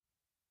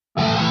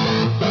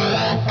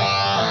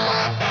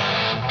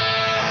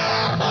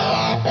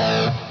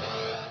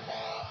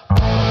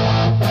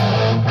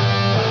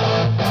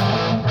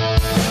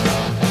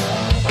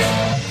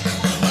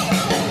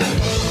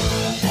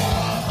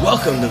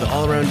Welcome to the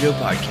All Around Joe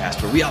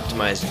podcast, where we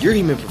optimize your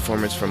human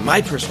performance from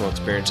my personal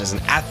experience as an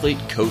athlete,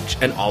 coach,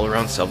 and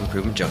all-around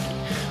self-improvement junkie.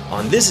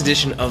 On this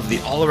edition of the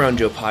All Around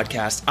Joe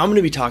podcast, I'm going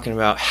to be talking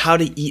about how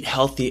to eat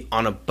healthy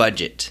on a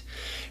budget.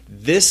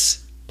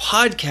 This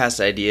podcast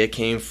idea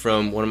came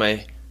from one of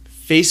my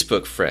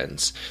Facebook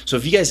friends. So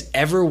if you guys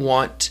ever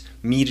want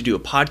me to do a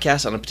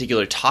podcast on a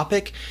particular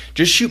topic,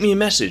 just shoot me a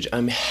message.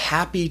 I'm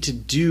happy to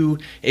do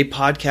a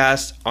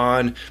podcast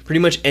on pretty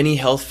much any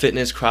health,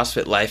 fitness,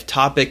 CrossFit life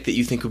topic that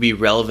you think would be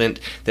relevant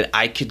that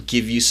I could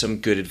give you some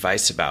good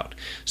advice about.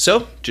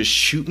 So just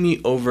shoot me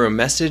over a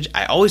message.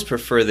 I always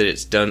prefer that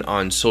it's done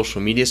on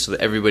social media so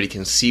that everybody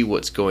can see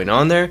what's going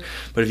on there.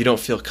 But if you don't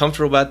feel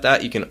comfortable about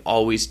that, you can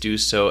always do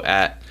so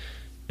at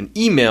an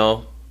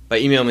email by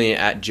emailing me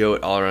at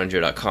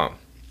joe@allaroundjoe.com.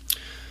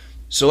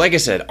 So like I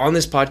said, on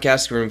this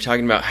podcast, we're going to be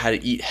talking about how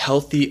to eat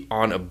healthy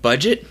on a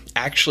budget.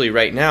 Actually,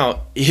 right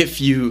now,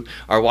 if you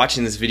are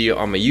watching this video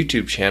on my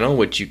YouTube channel,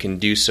 which you can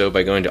do so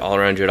by going to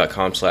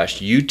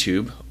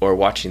allaroundjoe.com/YouTube, or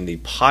watching the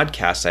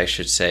podcast, I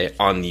should say,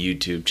 on the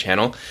YouTube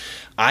channel,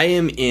 I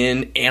am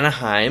in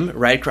Anaheim,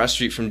 right across the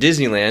street from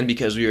Disneyland,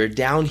 because we are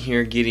down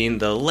here getting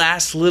the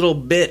last little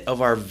bit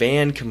of our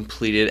van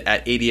completed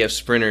at ADF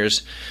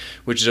Sprinters,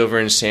 which is over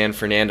in San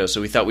Fernando.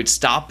 So we thought we'd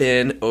stop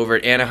in over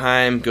at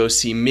Anaheim, go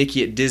see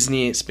Mickey at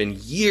Disney. It's been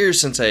years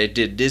since I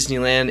did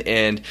Disneyland,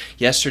 and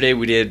yesterday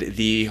we did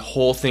the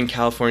whole thing,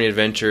 California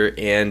Adventure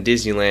and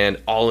Disneyland,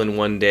 all in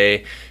one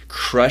day.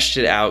 Crushed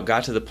it out,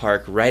 got to the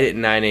park right at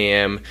 9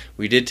 a.m.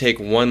 We did take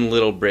one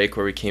little break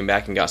where we came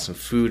back and got some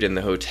food in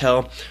the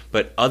hotel,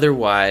 but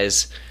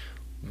otherwise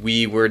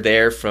we were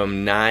there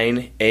from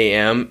 9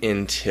 a.m.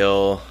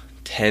 until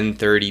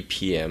 10:30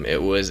 p.m.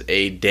 It was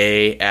a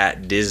day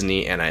at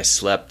Disney, and I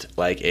slept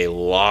like a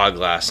log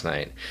last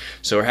night.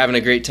 So we're having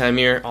a great time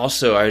here.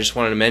 Also, I just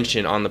wanted to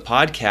mention on the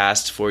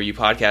podcast, for you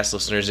podcast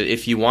listeners, that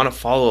if you want to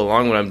follow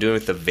along what I'm doing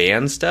with the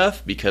van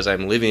stuff, because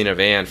I'm living in a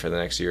van for the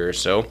next year or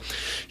so,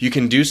 you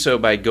can do so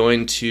by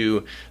going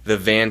to the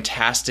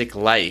Vantastic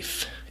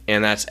Life,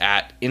 and that's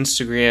at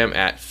Instagram,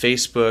 at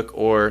Facebook,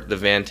 or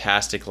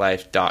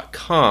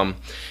thevantasticlife.com,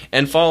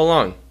 and follow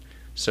along.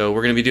 So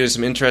we're going to be doing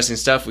some interesting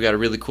stuff. We got a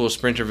really cool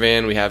Sprinter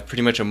van. We have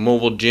pretty much a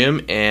mobile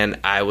gym, and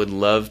I would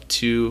love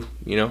to,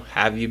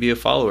 have you be a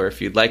follower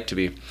if you'd like to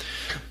be.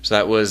 So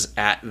that was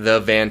at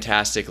The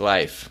Vantastic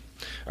Life.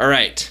 All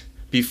right.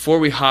 Before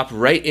we hop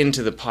right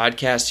into the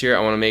podcast here, I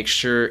want to make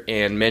sure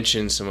and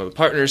mention some of the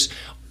partners.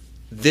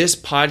 This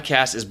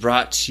podcast is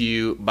brought to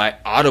you by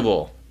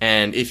Audible.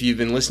 And if you've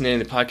been listening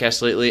to the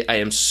podcast lately, I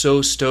am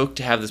so stoked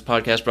to have this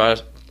podcast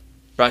brought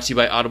to you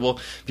by Audible,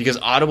 because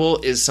Audible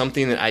is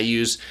something that I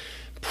use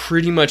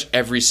pretty much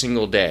every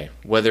single day,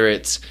 whether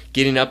it's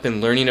getting up and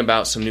learning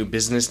about some new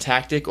business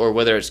tactic, or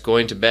whether it's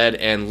going to bed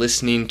and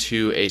listening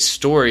to a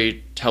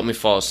story to help me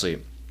fall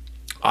asleep.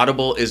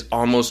 Audible is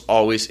almost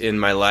always in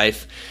my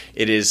life.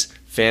 It is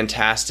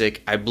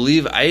fantastic. I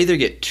believe I either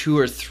get 2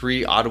 or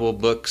 3 Audible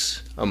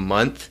books a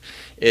month.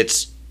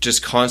 It's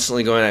just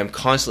constantly going. I'm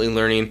constantly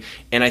learning,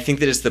 and I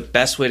think that it's the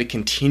best way to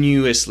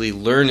continuously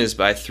learn is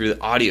through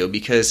the audio,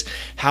 because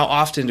how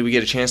often do we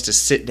get a chance to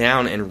sit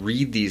down and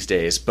read these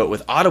days? But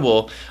with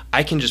Audible,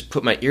 I can just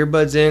put my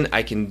earbuds in,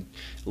 I can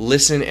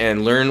listen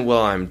and learn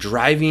while I'm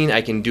driving,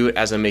 I can do it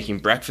as I'm making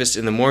breakfast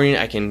in the morning,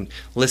 I can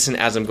listen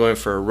as I'm going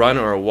for a run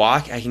or a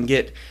walk. I can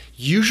get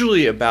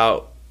usually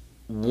about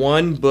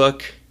one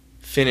book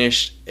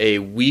finished a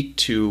week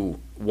to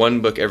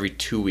one book every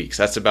 2 weeks.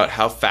 That's about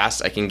how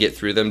fast I can get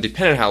through them,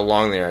 depending on how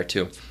long they are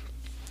too.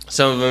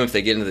 Some of them, if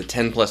they get into the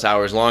 10 plus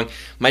hours long,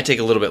 might take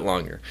a little bit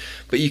longer.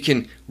 But you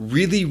can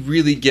really,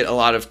 really get a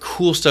lot of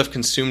cool stuff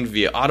consumed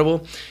via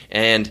Audible,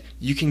 and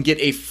you can get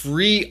a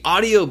free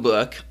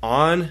audiobook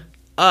on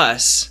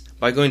us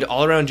by going to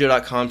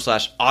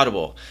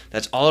allaroundjoe.com/audible.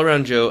 That's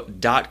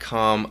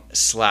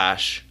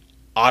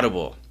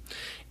allaroundjoe.com/audible.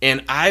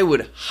 And I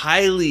would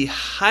highly,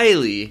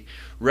 highly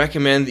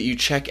recommend that you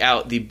check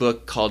out the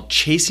book called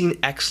Chasing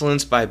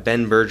Excellence by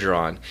Ben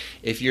Bergeron.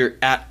 If you're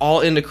at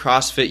all into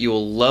CrossFit, you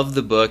will love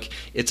the book.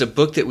 It's a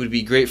book that would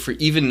be great for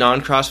even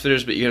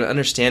non-CrossFitters, but you're going to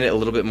understand it a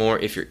little bit more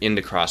if you're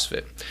into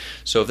CrossFit.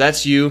 So if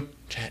that's you,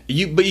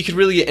 but you could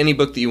really get any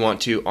book that you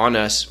want to on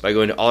us by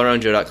going to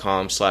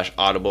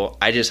allaroundjoe.com/audible.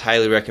 I just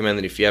highly recommend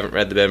that if you haven't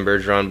read the Ben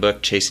Bergeron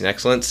book, Chasing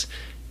Excellence,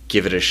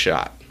 give it a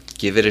shot.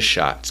 Give it a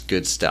shot. It's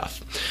good stuff.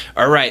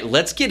 All right,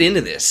 let's get into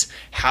this.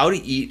 How to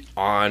eat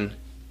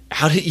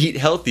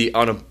healthy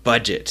on a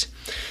budget.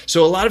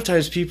 So a lot of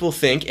times people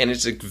think, and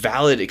it's a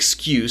valid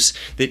excuse,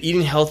 that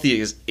eating healthy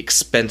is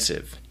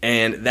expensive.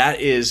 And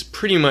that is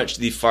pretty much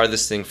the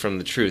farthest thing from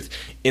the truth.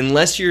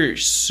 Unless you're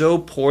so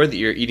poor that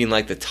you're eating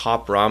like the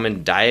top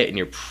ramen diet, and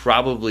you're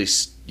probably,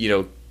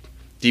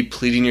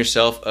 depleting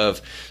yourself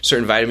of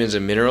certain vitamins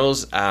and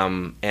minerals,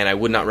 and I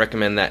would not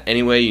recommend that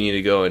anyway. You need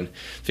to go and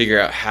figure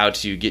out how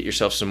to get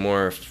yourself some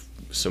more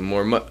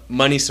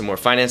money, some more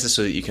finances,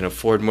 so that you can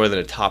afford more than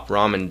a top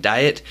ramen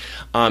diet.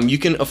 You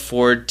can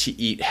afford to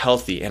eat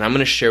healthy, and I'm going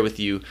to share with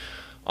you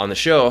on the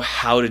show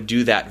how to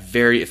do that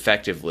very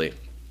effectively.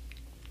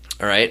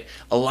 All right.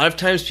 A lot of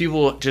times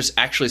people just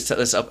actually set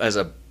this up as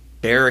a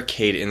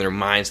barricade in their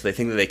mind, so they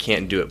think that they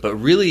can't do it. But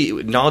really,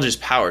 knowledge is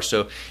power.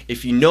 So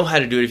if you know how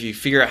to do it, if you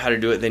figure out how to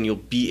do it, then you'll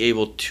be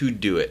able to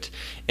do it.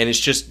 And it's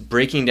just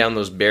breaking down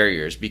those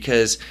barriers,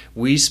 because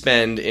we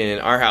spend in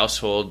our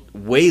household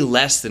way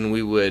less than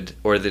we would,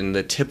 or than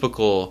the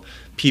typical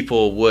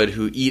people would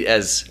who eat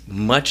as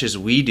much as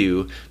we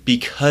do,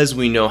 because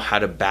we know how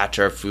to batch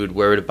our food,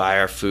 where to buy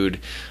our food,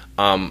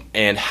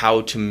 and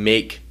how to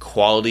make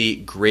quality,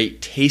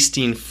 great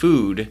tasting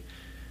food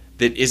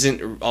that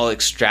isn't all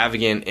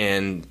extravagant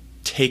and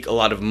take a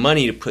lot of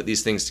money to put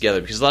these things together.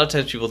 Because a lot of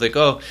times people think,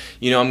 I'm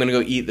going to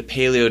go eat the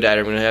paleo diet,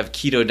 I'm going to have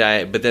keto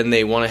diet, but then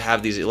they want to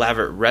have these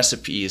elaborate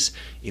recipes,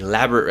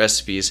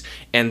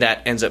 and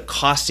that ends up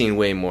costing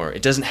way more.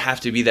 It doesn't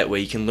have to be that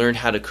way. You can learn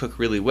how to cook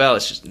really well.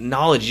 It's just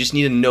knowledge. You just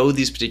need to know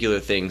these particular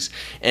things,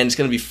 and it's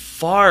going to be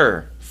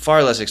far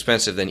less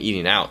expensive than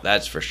eating out,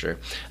 that's for sure.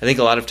 I think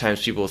a lot of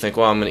times people will think,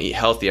 I'm going to eat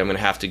healthy, I'm going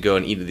to have to go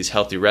and eat at these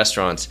healthy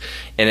restaurants,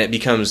 and it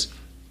becomes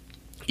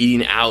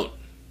eating out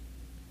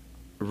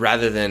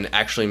rather than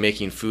actually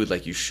making food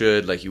like you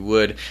should, like you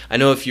would. I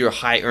know if you're a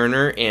high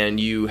earner and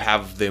you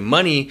have the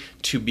money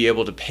to be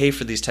able to pay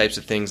for these types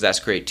of things,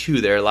 that's great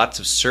too. There are lots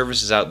of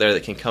services out there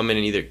that can come in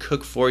and either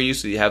cook for you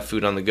so you have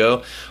food on the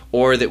go,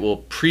 or that will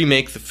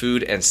pre-make the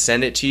food and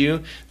send it to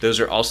you.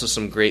 Those are also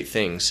some great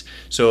things.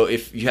 So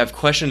if you have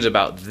questions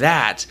about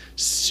that,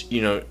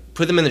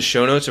 put them in the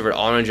show notes over at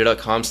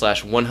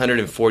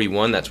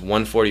allaroundjoe.com/141. That's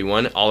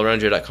 141,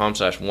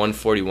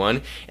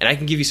 allaroundjoe.com/141. And I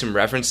can give you some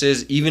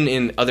references, even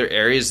in other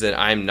areas that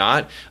I'm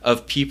not,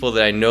 of people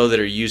that I know that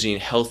are using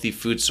healthy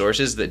food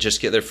sources that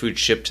just get their food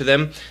shipped to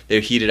them. They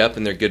heat it up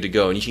and they're good to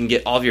go. And you can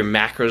get all of your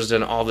macros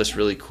done, all this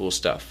really cool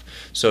stuff.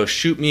 So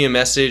shoot me a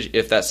message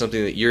if that's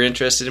something that you're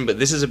interested in. But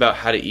this is about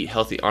how to eat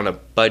healthy on a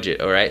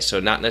budget, all right? So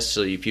not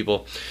necessarily you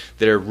people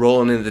that are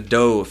rolling in the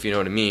dough, if you know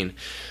what I mean.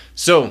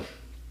 So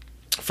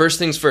first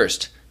things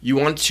first, you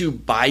want to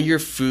buy your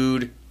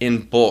food in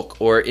bulk,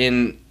 or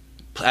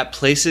at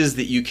places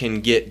that you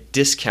can get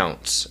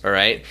discounts, all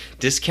right?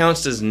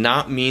 Discounts does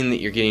not mean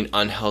that you're getting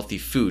unhealthy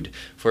food.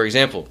 For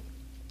example,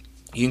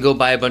 you can go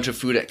buy a bunch of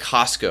food at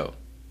Costco.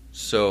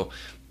 So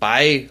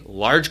buy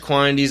large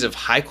quantities of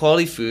high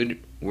quality food.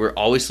 We're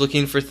always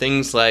looking for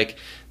things like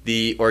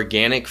the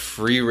organic,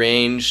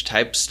 free-range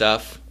type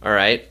stuff, all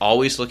right?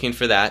 Always looking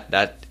for that.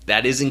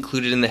 That is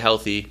included in the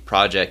healthy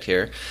project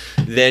here.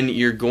 Then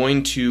you're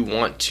going to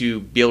want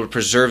to be able to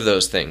preserve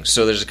those things.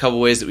 So there's a couple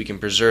ways that we can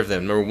preserve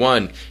them. Number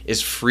one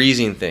is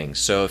freezing things.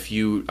 So if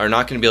you are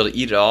not going to be able to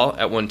eat it all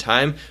at one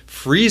time,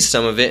 freeze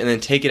some of it and then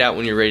take it out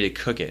when you're ready to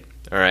cook it,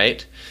 all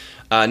right?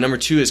 Number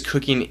two is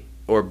cooking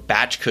or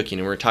batch cooking,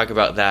 and we're going to talk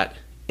about that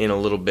in a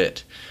little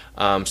bit.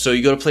 So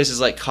you go to places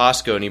like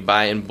Costco and you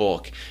buy in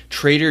bulk.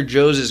 Trader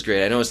Joe's is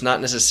great. I know it's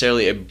not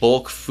necessarily a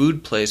bulk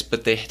food place,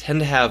 but they tend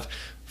to have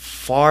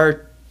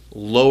far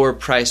lower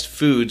priced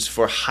foods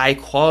for high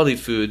quality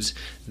foods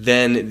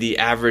than the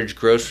average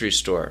grocery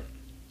store.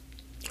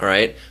 All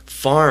right,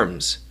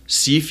 farms.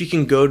 See if you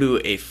can go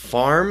to a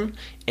farm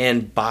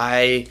and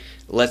buy,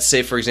 let's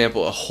say for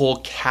example, a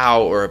whole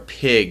cow or a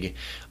pig,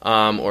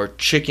 or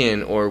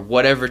chicken, or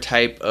whatever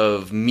type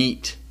of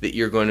meat that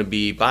you're going to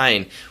be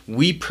buying.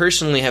 We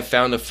personally have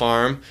found a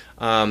farm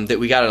that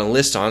we got on a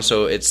list on,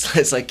 so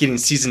it's like getting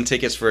season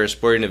tickets for a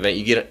sporting event.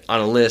 You get on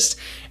a list,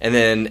 and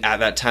then at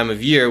that time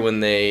of year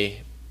when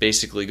they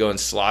basically go and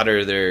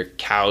slaughter their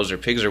cows or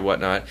pigs or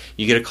whatnot,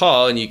 you get a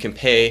call and you can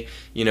pay,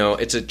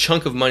 it's a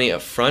chunk of money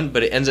up front,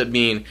 but it ends up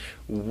being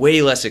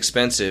way less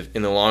expensive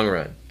in the long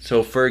run.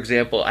 So for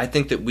example, I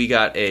think that we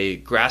got a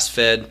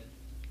grass-fed,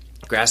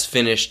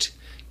 grass-finished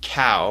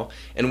cow,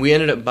 and we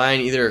ended up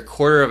buying either a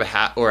quarter of a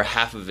half or a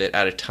half of it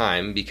at a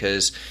time,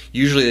 because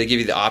usually they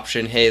give you the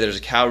option, hey, there's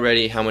a cow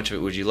ready, how much of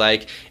it would you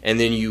like? And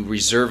then you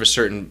reserve a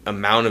certain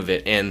amount of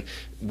it, and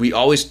we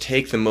always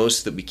take the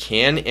most that we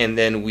can, and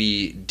then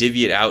we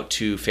divvy it out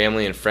to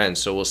family and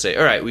friends. So we'll say,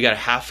 all right, we got a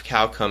half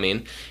cow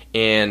coming,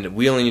 and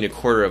we only need a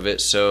quarter of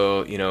it.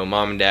 So,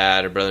 mom and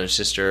dad or brother and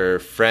sister or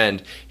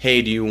friend,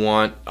 hey, do you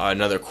want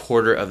another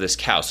quarter of this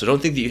cow? So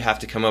don't think that you have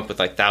to come up with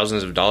like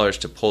thousands of dollars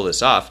to pull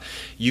this off.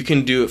 You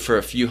can do it for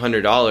a few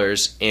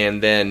 $100s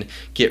and then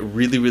get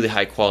really, really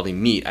high quality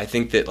meat. I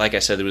think that, like I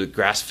said, there was a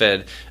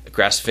grass-fed,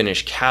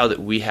 grass-finished cow that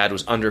we had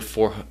was under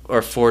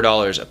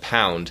 $4 a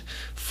pound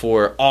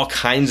for all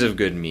kinds of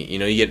good meat.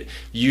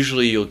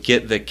 You'll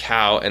get the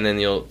cow, and then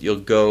you'll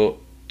go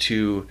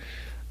to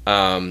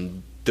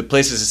the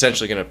place is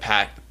essentially going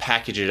to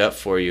package it up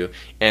for you,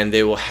 and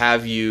they will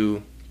have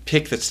you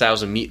pick the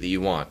styles of meat that you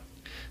want.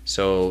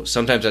 So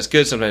sometimes that's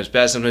good, sometimes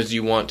bad, sometimes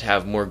you want to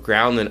have more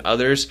ground than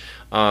others,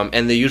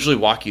 and they usually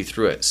walk you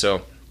through it.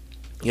 So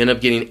you end up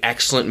getting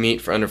excellent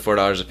meat for under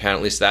 $4 a pound.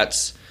 At least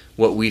that's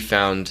what we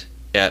found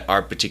at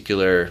our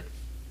particular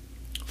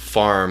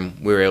farm.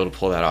 We were able to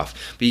pull that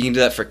off. But you can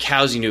do that for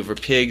cows, you can do it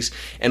for pigs,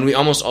 and we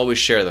almost always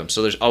share them.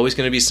 So there's always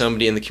going to be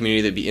somebody in the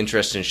community that'd be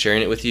interested in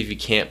sharing it with you if you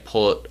can't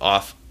pull it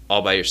off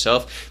all by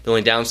yourself. The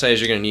only downside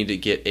is you're going to need to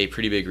get a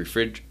pretty big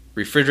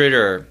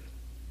refrigerator, or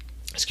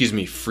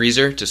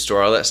freezer to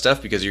store all that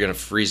stuff, because you're going to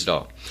freeze it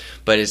all.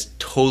 But it's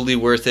totally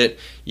worth it.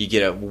 You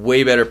get a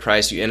way better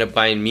price. You end up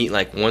buying meat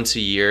like once a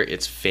year.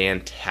 It's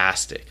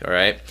fantastic, all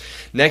right?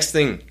 Next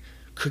thing,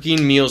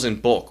 cooking meals in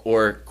bulk,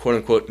 or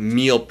quote-unquote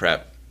meal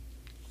prep.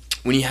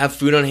 When you have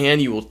food on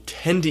hand, you will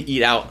tend to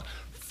eat out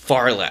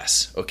far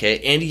less, okay?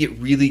 And you get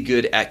really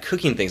good at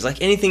cooking things.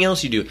 Like anything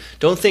else you do,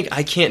 don't think,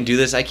 I can't do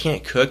this, I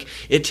can't cook.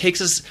 It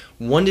takes us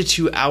 1 to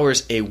 2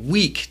 hours a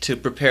week to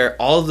prepare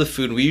all of the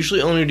food. We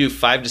usually only do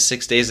 5 to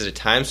 6 days at a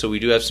time, so we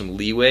do have some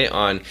leeway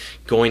on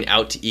going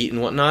out to eat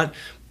and whatnot.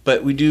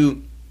 But we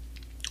do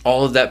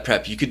all of that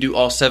prep. You could do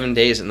all 7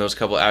 days in those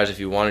couple hours if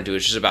you wanted to.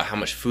 It's just about how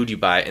much food you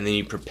buy, and then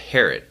you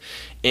prepare it.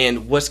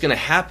 And what's going to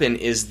happen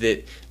is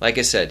that, like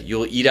I said,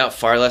 you'll eat out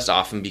far less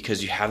often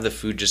because you have the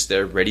food just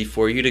there ready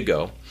for you to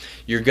go.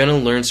 You're going to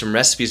learn some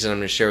recipes that I'm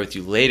going to share with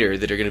you later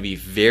that are going to be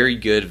very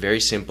good, very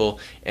simple,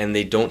 and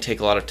they don't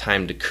take a lot of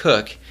time to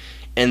cook.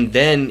 And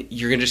then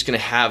you're just going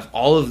to have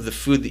all of the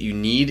food that you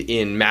need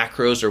in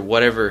macros or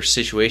whatever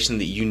situation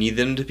that you need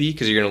them to be,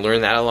 because you're going to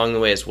learn that along the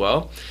way as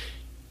well.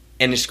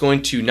 And it's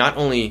going to not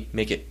only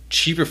make it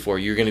cheaper for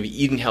you, you're going to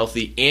be eating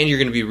healthy, and you're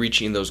going to be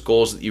reaching those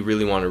goals that you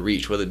really want to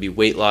reach, whether it be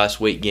weight loss,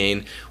 weight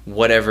gain,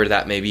 whatever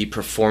that may be,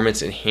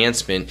 performance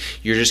enhancement.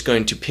 You're just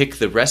going to pick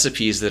the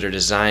recipes that are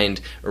designed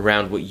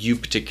around what you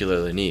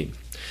particularly need.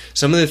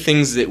 Some of the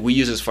things that we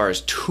use as far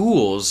as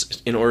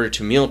tools in order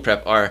to meal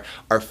prep are,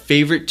 our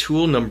favorite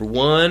tool, number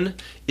one,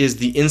 is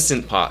the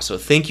Instant Pot. So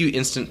thank you,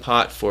 Instant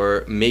Pot,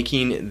 for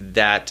making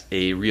that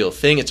a real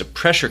thing. It's a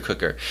pressure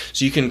cooker.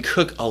 So you can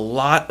cook a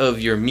lot of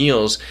your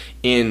meals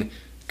in,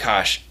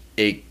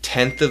 a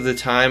tenth of the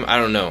time. I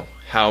don't know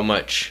how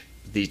much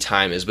the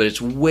time is, but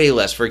it's way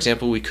less. For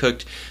example, we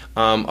cooked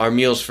our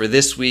meals for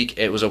this week.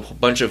 It was a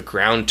bunch of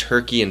ground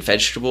turkey and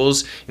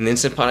vegetables. In the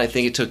Instant Pot, I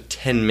think it took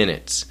 10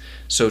 minutes.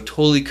 So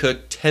totally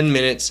cooked, 10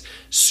 minutes,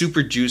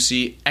 super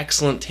juicy,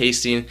 excellent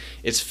tasting.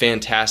 It's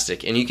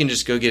fantastic. And you can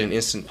just go get an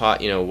Instant Pot,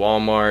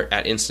 Walmart,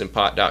 at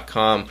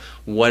instantpot.com,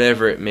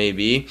 whatever it may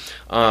be.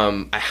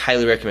 I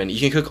highly recommend it.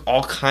 You can cook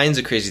all kinds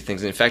of crazy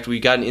things. And in fact, we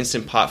got an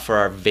Instant Pot for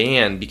our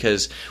van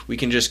because we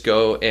can just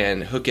go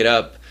and hook it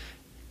up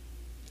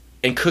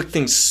and cook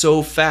things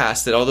so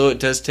fast that although it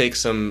does take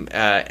some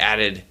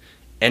added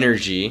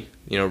energy,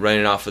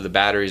 running off of the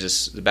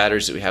batteries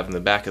that we have in the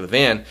back of the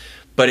van,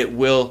 but it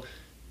will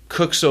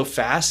cook so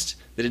fast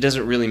that it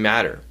doesn't really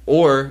matter.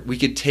 Or we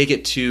could take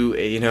it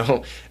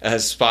to a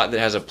spot that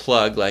has a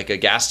plug, like a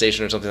gas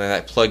station or something like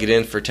that, plug it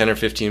in for 10 or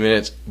 15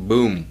 minutes,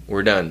 boom,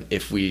 we're done,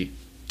 if we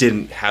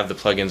didn't have the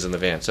plugins in the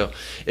van. So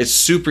it's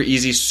super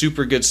easy,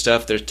 super good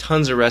stuff. There's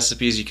tons of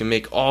recipes. You can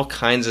make all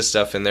kinds of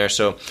stuff in there.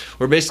 So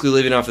we're basically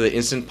living off of the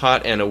Instant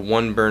Pot and a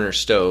 1-burner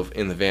stove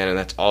in the van, and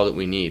that's all that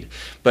we need.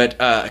 But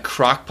a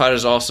crock pot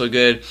is also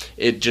good.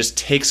 It just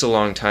takes a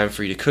long time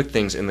for you to cook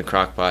things in the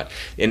crock pot.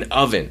 An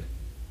oven.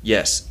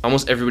 Yes,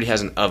 almost everybody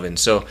has an oven.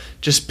 So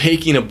just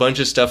baking a bunch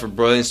of stuff or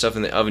broiling stuff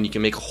in the oven, you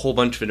can make a whole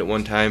bunch of it at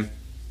one time.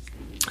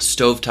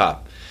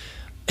 Stovetop.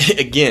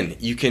 Again,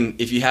 you can,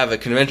 if you have a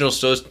conventional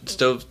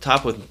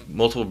stovetop with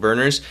multiple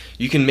burners,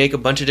 you can make a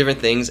bunch of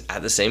different things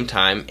at the same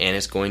time, and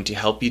it's going to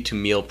help you to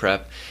meal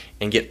prep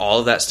and get all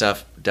of that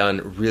stuff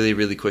done really,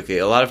 really quickly.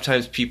 A lot of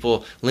times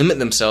people limit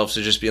themselves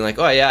to just being like,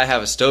 oh yeah, I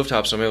have a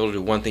stovetop, so I'm able to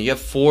do one thing. You have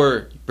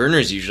 4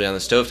 burners usually on the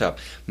stovetop.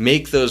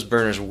 Make those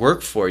burners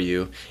work for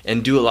you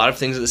and do a lot of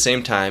things at the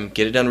same time,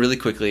 get it done really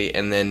quickly,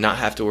 and then not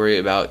have to worry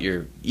about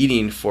your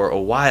eating for a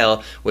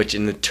while, which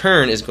in the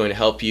turn is going to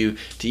help you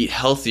to eat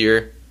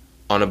healthier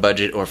on a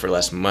budget or for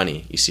less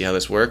money. You see how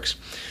this works?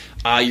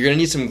 You're going to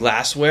need some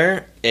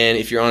glassware, and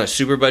if you're on a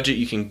super budget,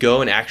 you can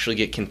go and actually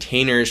get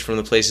containers from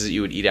the places that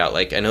you would eat out.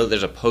 Like, I know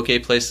there's a poke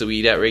place that we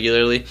eat at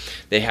regularly.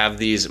 They have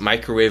these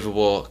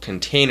microwavable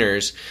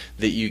containers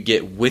that you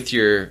get with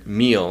your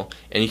meal,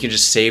 and you can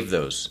just save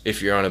those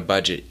if you're on a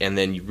budget and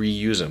then you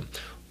reuse them.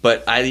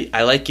 But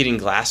I like getting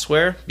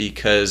glassware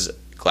because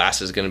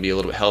glass is going to be a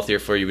little bit healthier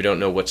for you. We don't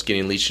know what's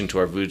getting leached into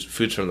our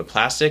foods from the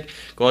plastic.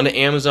 Go on to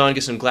Amazon,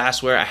 get some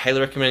glassware. I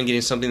highly recommend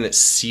getting something that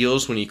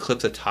seals when you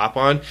clip the top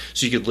on,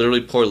 so you could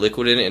literally pour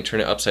liquid in it and turn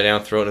it upside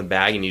down, throw it in a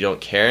bag, and you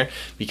don't care,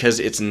 because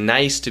it's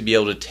nice to be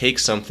able to take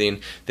something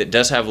that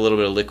does have a little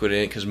bit of liquid in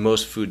it, because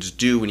most foods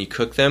do when you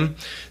cook them,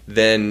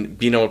 then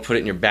being able to put it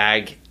in your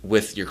bag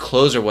with your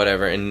clothes or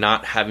whatever and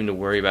not having to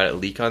worry about it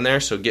leak on there.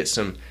 So get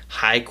some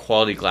high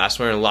quality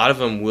glassware, and a lot of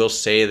them will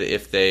say that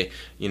if they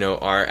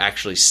are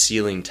actually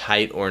sealing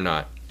tight or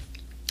not.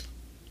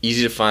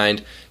 Easy to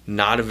find,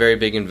 not a very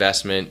big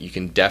investment. You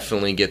can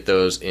definitely get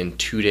those in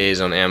 2 days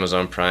on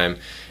Amazon Prime,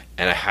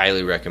 and I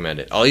highly recommend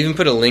it. I'll even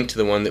put a link to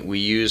the one that we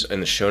use in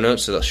the show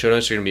notes. So the show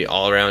notes are going to be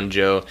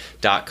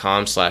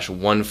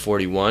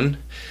allaroundjoe.com/141.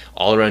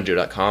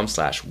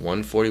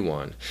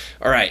 allaroundjoe.com/141.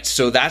 All right,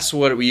 so that's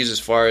what we use as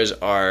far as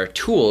our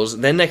tools.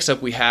 Then next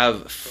up we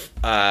have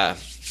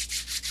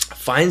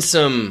find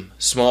some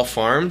small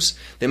farms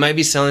that might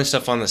be selling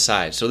stuff on the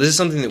side. So this is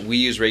something that we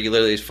use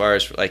regularly as far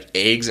as like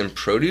eggs and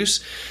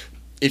produce.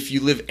 If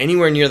you live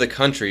anywhere near the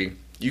country,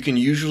 you can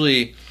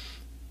usually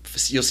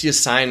you'll see a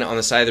sign on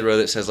the side of the road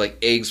that says like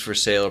eggs for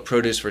sale or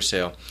produce for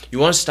sale. You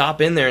want to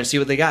stop in there and see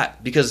what they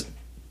got, because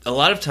a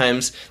lot of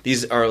times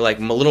these are like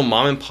little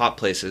mom and pop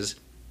places.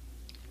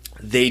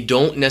 They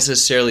don't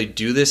necessarily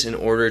do this in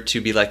order to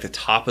be like the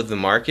top of the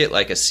market,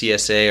 like a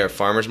CSA or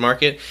farmer's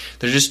market.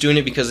 They're just doing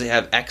it because they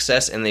have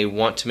excess and they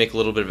want to make a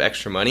little bit of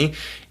extra money.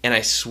 And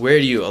I swear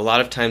to you, a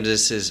lot of times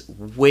this is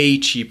way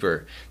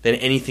cheaper than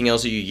anything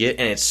else that you get,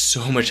 and it's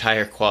so much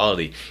higher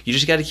quality. You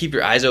just got to keep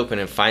your eyes open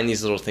and find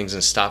these little things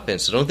and stop in.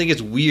 So don't think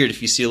it's weird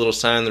if you see a little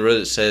sign on the road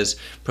that says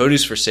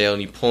produce for sale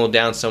and you pull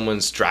down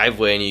someone's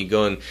driveway and you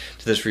go into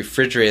this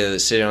refrigerator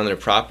that's sitting on their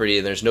property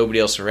and there's nobody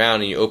else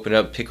around, and you open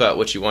up, pick out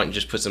what you want, and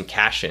just put some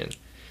cash in.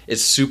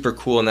 It's super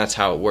cool, and that's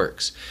how it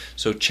works.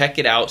 So check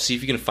it out, see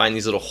if you can find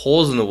these little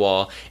holes in the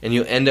wall, and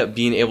you'll end up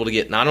being able to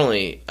get not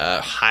only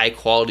high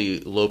quality,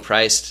 low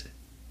priced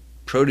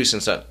produce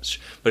and such,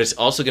 but it's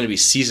also going to be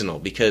seasonal,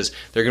 because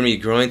they're going to be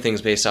growing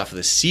things based off of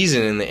the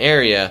season in the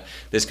area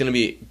that's going to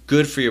be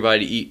good for your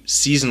body to eat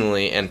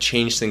seasonally and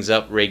change things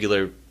up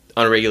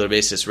on a regular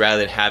basis,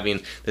 rather than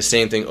having the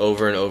same thing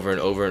over and over and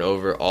over and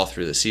over all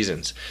through the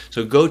seasons.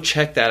 So go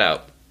check that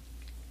out.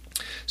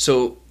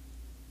 So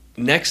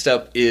next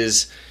up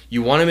is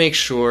you want to make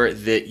sure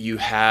that you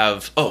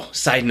have,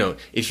 side note,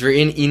 if you're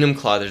in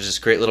Enumclaw, there's this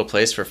great little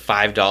place for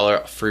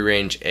 $5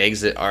 free-range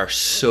eggs that are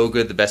so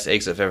good, the best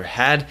eggs I've ever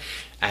had.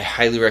 I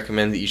highly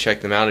recommend that you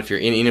check them out. If you're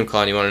in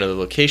Enumclaw and you want to know the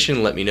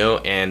location, let me know,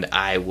 and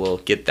I will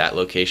get that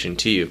location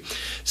to you.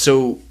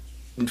 So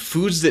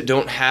foods that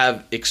don't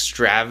have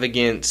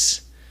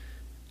extravagance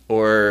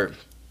or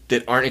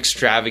that aren't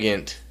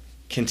extravagant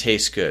can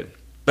taste good.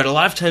 But a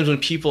lot of times when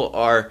people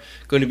are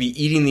going to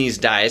be eating these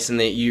diets,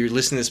 and you're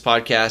listening to this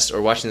podcast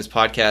or watching this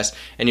podcast,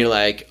 and you're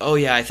like, oh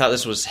yeah, I thought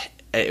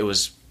it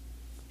was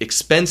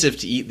expensive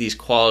to eat these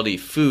quality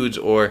foods,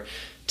 or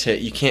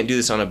you can't do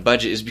this on a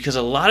budget, is because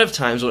a lot of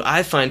times what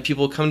I find,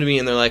 people come to me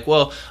and they're like,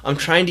 well, I'm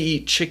trying to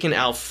eat chicken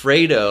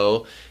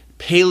Alfredo,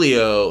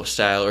 paleo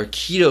style or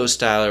keto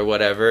style or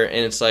whatever,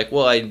 and it's like,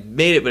 well, I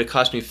made it, but it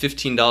cost me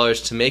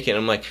 $15 to make it. And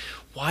I'm like,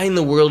 why in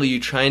the world are you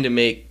trying to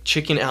make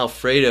chicken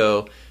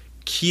Alfredo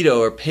keto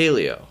or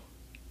paleo?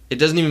 It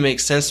doesn't even make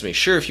sense to me.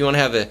 Sure, if you want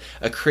to have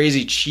a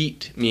crazy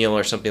cheat meal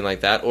or something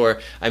like that, or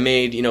I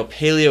made,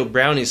 paleo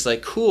brownies,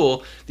 like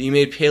cool that you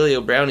made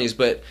paleo brownies,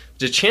 but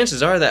the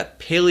chances are that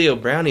paleo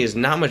brownie is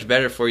not much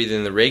better for you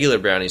than the regular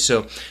brownie.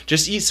 So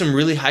just eat some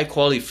really high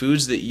quality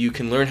foods that you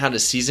can learn how to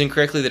season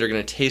correctly, that are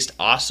going to taste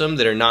awesome,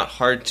 that are not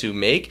hard to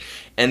make,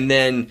 and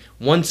then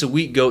once a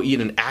week go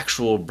eat an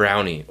actual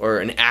brownie or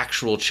an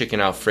actual chicken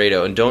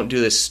Alfredo, and don't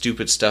do this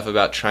stupid stuff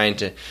about trying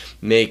to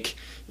make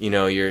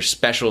your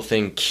special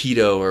thing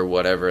keto or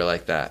whatever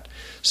like that.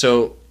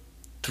 So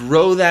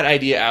throw that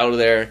idea out of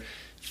there.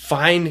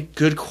 Find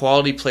good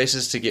quality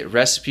places to get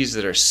recipes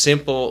that are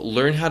simple.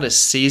 Learn how to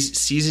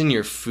season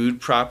your food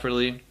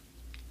properly,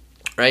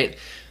 right?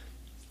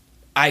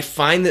 I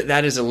find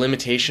that is a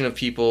limitation of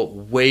people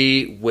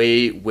way,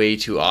 way, way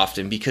too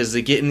often, because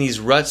they get in these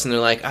ruts and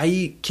they're like,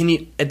 can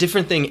eat a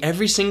different thing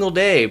every single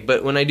day,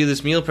 but when I do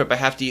this meal prep, I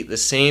have to eat the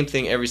same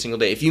thing every single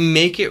day. If you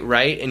make it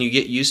right and you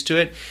get used to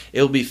it,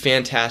 it'll be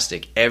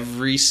fantastic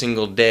every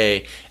single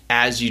day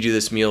as you do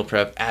this meal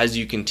prep, as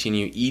you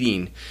continue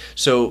eating.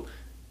 So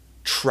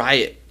try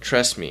it,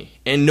 trust me,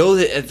 and know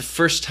that at the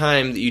first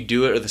time that you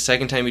do it or the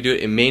second time you do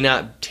it, it may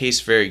not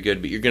taste very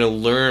good, but you're going to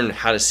learn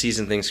how to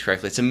season things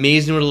correctly. It's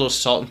amazing what a little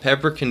salt and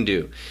pepper can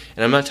do.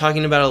 And I'm not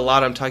talking about a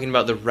lot, I'm talking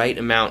about the right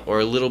amount, or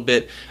a little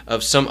bit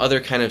of some other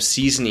kind of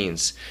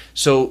seasonings.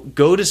 So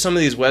go to some of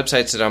these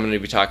websites that I'm going to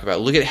be talking about.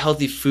 Look at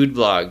healthy food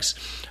blogs,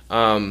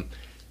 and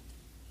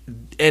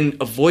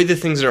avoid the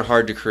things that are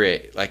hard to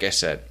create, like I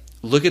said.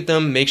 Look at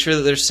them, make sure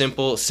that they're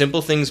simple.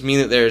 Simple things mean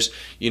that there's,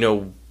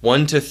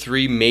 1 to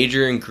 3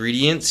 major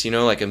ingredients,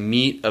 like a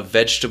meat, a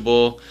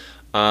vegetable,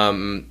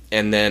 and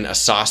then a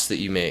sauce that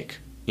you make,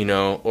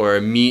 or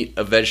a meat,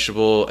 a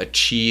vegetable, a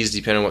cheese,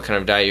 depending on what kind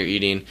of diet you're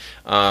eating,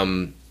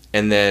 and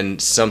then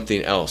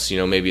something else,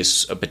 maybe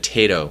a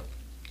potato.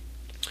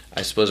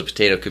 I suppose a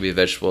potato could be a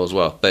vegetable as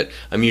well, but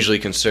I'm usually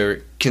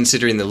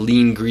considering the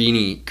lean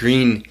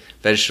green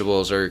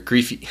vegetables, or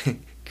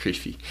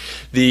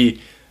the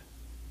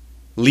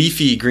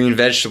leafy green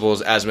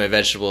vegetables as my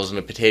vegetables, and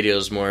a potato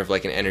is more of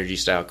like an energy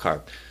style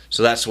carb.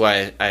 So that's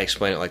why I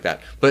explain it like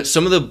that. But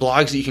some of the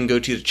blogs that you can go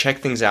to check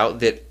things out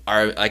that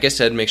are, like I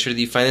said, make sure that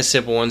you find the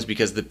simple ones,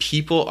 because the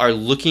people are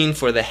looking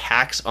for the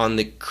hacks on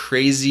the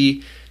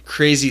crazy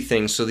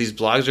things. So these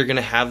blogs are going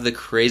to have the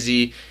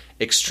crazy,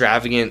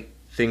 extravagant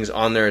things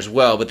on there as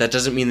well, but that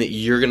doesn't mean that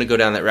you're going to go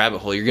down that rabbit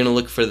hole. You're going to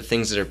look for the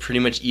things that are pretty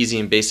much easy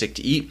and basic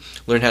to eat,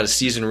 learn how to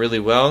season really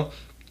well,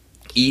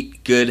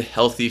 eat good,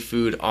 healthy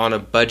food on a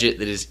budget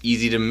that is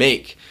easy to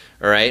make.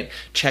 All right?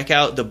 Check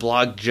out the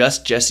blog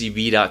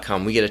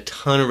justjesseb.com. We get a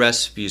ton of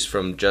recipes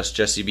from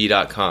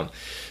justjesseb.com.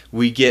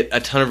 We get a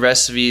ton of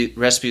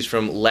recipes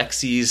from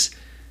Lexi's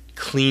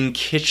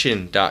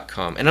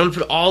cleankitchen.com. And I'm going to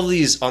put all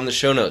these on the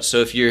show notes.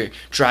 So if you're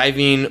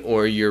driving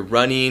or you're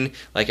running,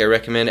 like I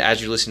recommend as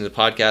you're listening to the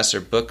podcast,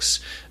 or books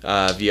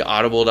via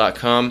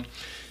audible.com,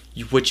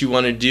 what you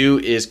want to do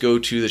is go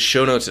to the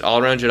show notes at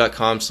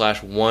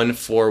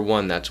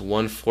allaroundjoe.com/141. That's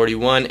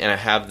 141, and I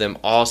have them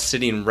all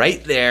sitting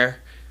right there,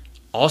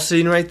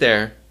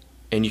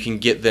 and you can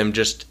get them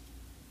just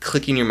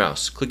clicking your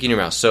mouse.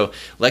 So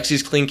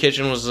Lexi's Clean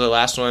Kitchen was the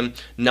last one.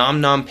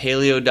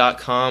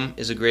 NomNomPaleo.com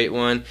is a great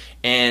one.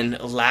 And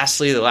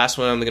lastly, the last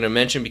one I'm going to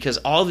mention, because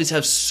all of these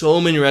have so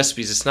many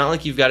recipes, it's not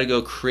like you've got to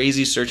go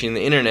crazy searching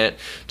the internet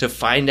to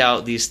find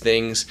out these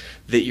things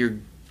that you're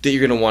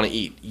going to want to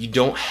eat. You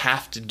don't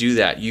have to do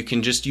that. You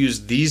can just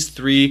use these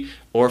 3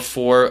 or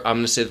 4. I'm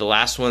going to say the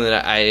last one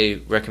that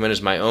I recommend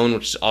is my own,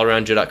 which is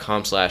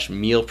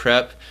allaroundjoe.com/meal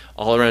prep,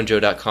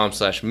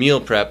 allaroundjoe.com/meal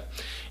prep.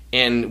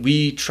 And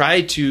we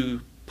try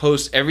to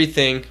post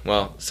everything.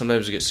 Well,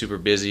 sometimes we get super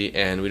busy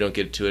and we don't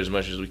get to it as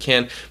much as we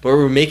can, but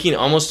we're making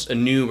almost a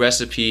new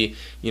recipe,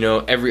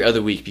 every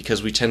other week,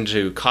 because we tend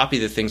to copy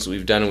the things that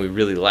we've done and we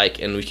really like,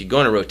 and we could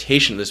go on a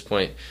rotation at this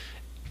point.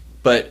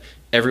 But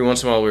every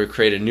once in a while we'll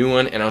create a new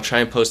one, and I'll try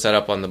and post that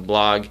up on the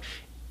blog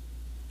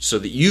so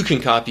that you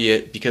can copy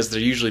it, because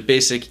they're usually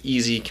basic,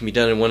 easy, can be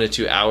done in 1 to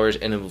 2 hours,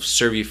 and it will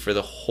serve you for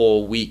the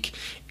whole week.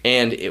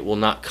 And it will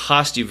not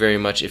cost you very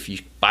much if you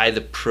buy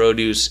the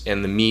produce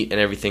and the meat and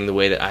everything the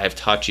way that I have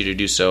taught you to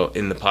do so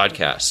in the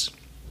podcast.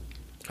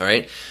 All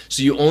right?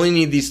 So you only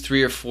need these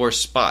 3 or 4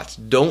 spots.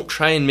 Don't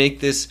try and make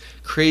this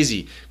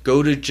crazy.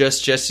 Go to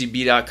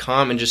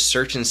justjesseb.com and just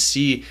search and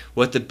see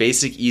what the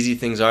basic, easy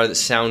things are that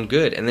sound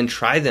good, and then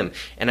try them.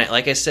 And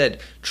like I said,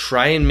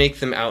 try and make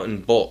them out in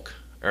bulk.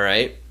 All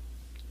right?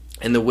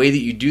 And the way that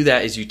you do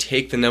that is you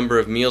take the number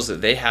of meals that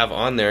they have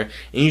on there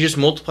and you just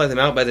multiply them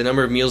out by the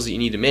number of meals that you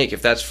need to make.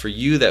 If that's for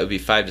you, that would be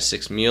 5 to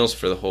 6 meals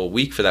for the whole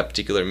week for that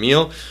particular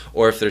meal.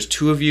 Or if there's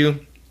 2 of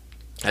you,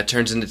 that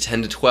turns into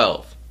 10 to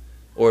 12.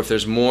 Or if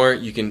there's more,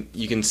 you can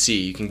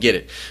get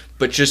it.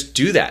 But just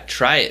do that.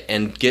 Try it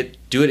and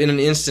do it in an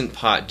Instant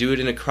Pot, do it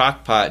in a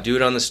crock pot, do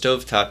it on the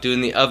stovetop, do it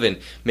in the oven.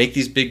 Make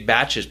these big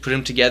batches, put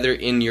them together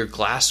in your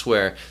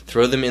glassware,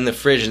 throw them in the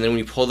fridge, and then when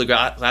you pull the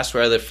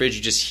glassware out of the fridge,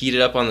 you just heat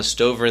it up on the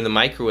stove or in the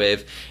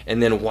microwave,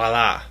 and then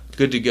voila,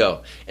 good to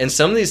go. And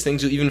some of these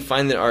things you'll even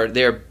find that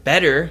they are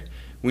better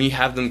when you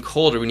have them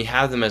cold or when you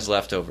have them as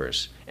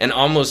leftovers. And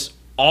almost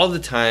all the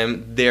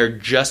time, they're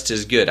just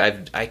as good.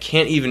 I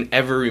can't even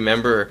ever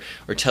remember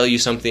or tell you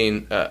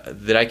something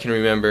that I can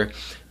remember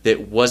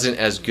that wasn't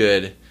as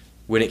good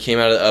when it came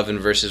out of the oven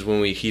versus when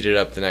we heat it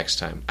up the next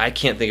time. I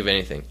can't think of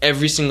anything.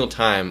 Every single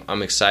time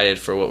I'm excited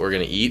for what we're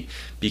going to eat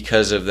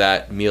because of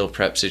that meal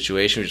prep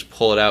situation. We just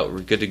pull it out, we're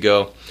good to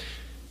go.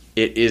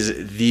 It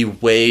is the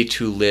way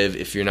to live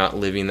if you're not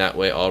living that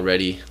way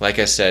already. Like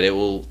I said,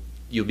 you'll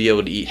be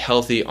able to eat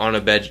healthy on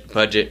a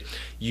budget.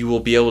 You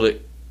will be able to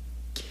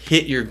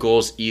hit your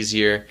goals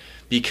easier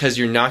because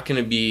you're not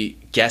going to be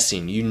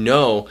guessing.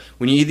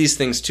 When you eat these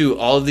things too,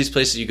 all of these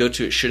places you go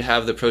to, it should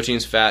have the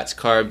proteins, fats,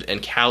 carbs,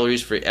 and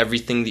calories for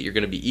everything that you're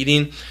going to be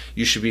eating.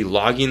 You should be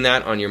logging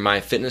that on your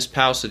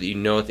MyFitnessPal so that you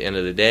know at the end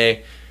of the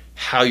day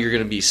how you're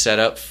going to be set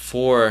up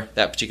for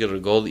that particular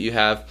goal that you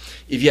have.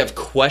 If you have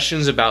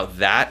questions about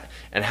that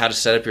and how to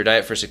set up your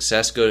diet for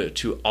success, go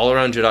to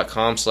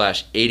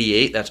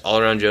allaroundjoe.com/88. That's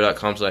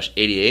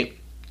allaroundjoe.com/88.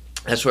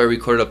 That's where I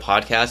recorded a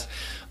podcast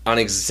on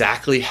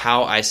exactly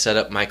how I set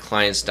up my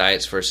clients'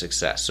 diets for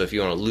success. So if you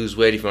want to lose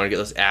weight, if you want to get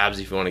those abs,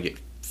 if you want to get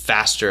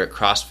faster at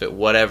CrossFit,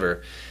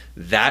 whatever,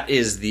 that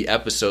is the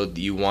episode that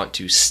you want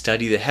to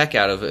study the heck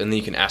out of, and then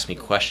you can ask me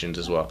questions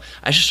as well.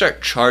 I should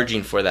start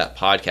charging for that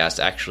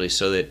podcast, actually,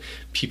 so that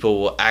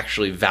people will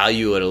actually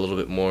value it a little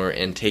bit more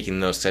and taking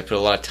those, because I put a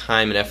lot of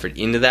time and effort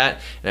into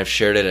that, and I've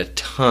shared it a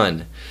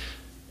ton,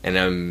 and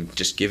I'm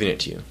just giving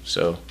it to you.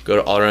 So go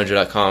to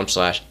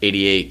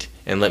allaroundjoe.com/88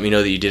 and let me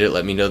know that you did it.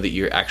 Let me know that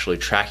you're actually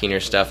tracking your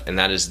stuff, and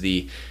that is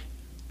the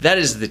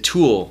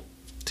tool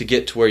to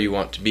get to where you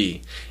want to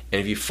be.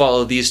 And if you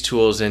follow these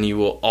tools, then you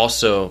will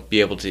also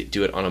be able to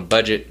do it on a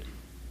budget,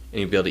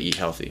 and you'll be able to eat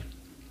healthy.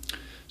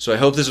 So I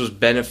hope this was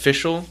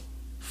beneficial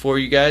for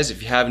you guys.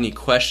 If you have any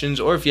questions,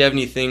 or if you have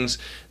any things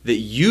that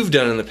you've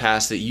done in the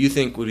past that you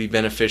think would be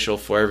beneficial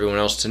for everyone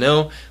else to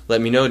know,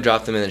 let me know.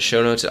 Drop them in the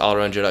show notes at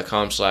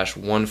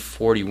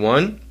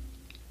allaroundjoe.com/141.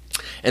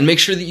 And make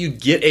sure that you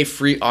get a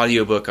free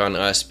audiobook on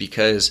us,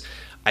 because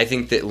I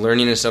think that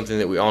learning is something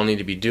that we all need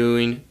to be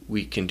doing.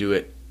 We can do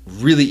it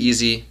really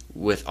easy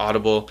with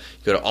Audible.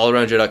 Go to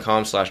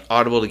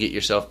allaroundjoe.com/audible to get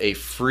yourself a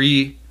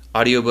free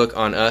audiobook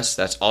on us.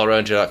 That's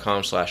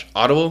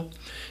allaroundjoe.com/audible.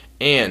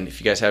 And if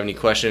you guys have any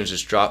questions,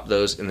 just drop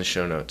those in the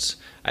show notes.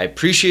 I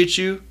appreciate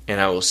you,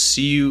 and I will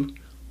see you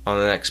on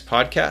the next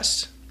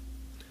podcast.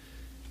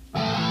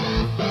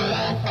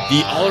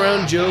 The All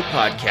Around Joe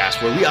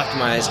podcast, where we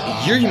optimize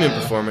your human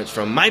performance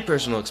from my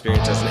personal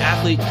experience as an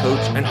athlete, coach,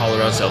 and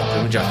all-around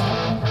self-improvement junkie.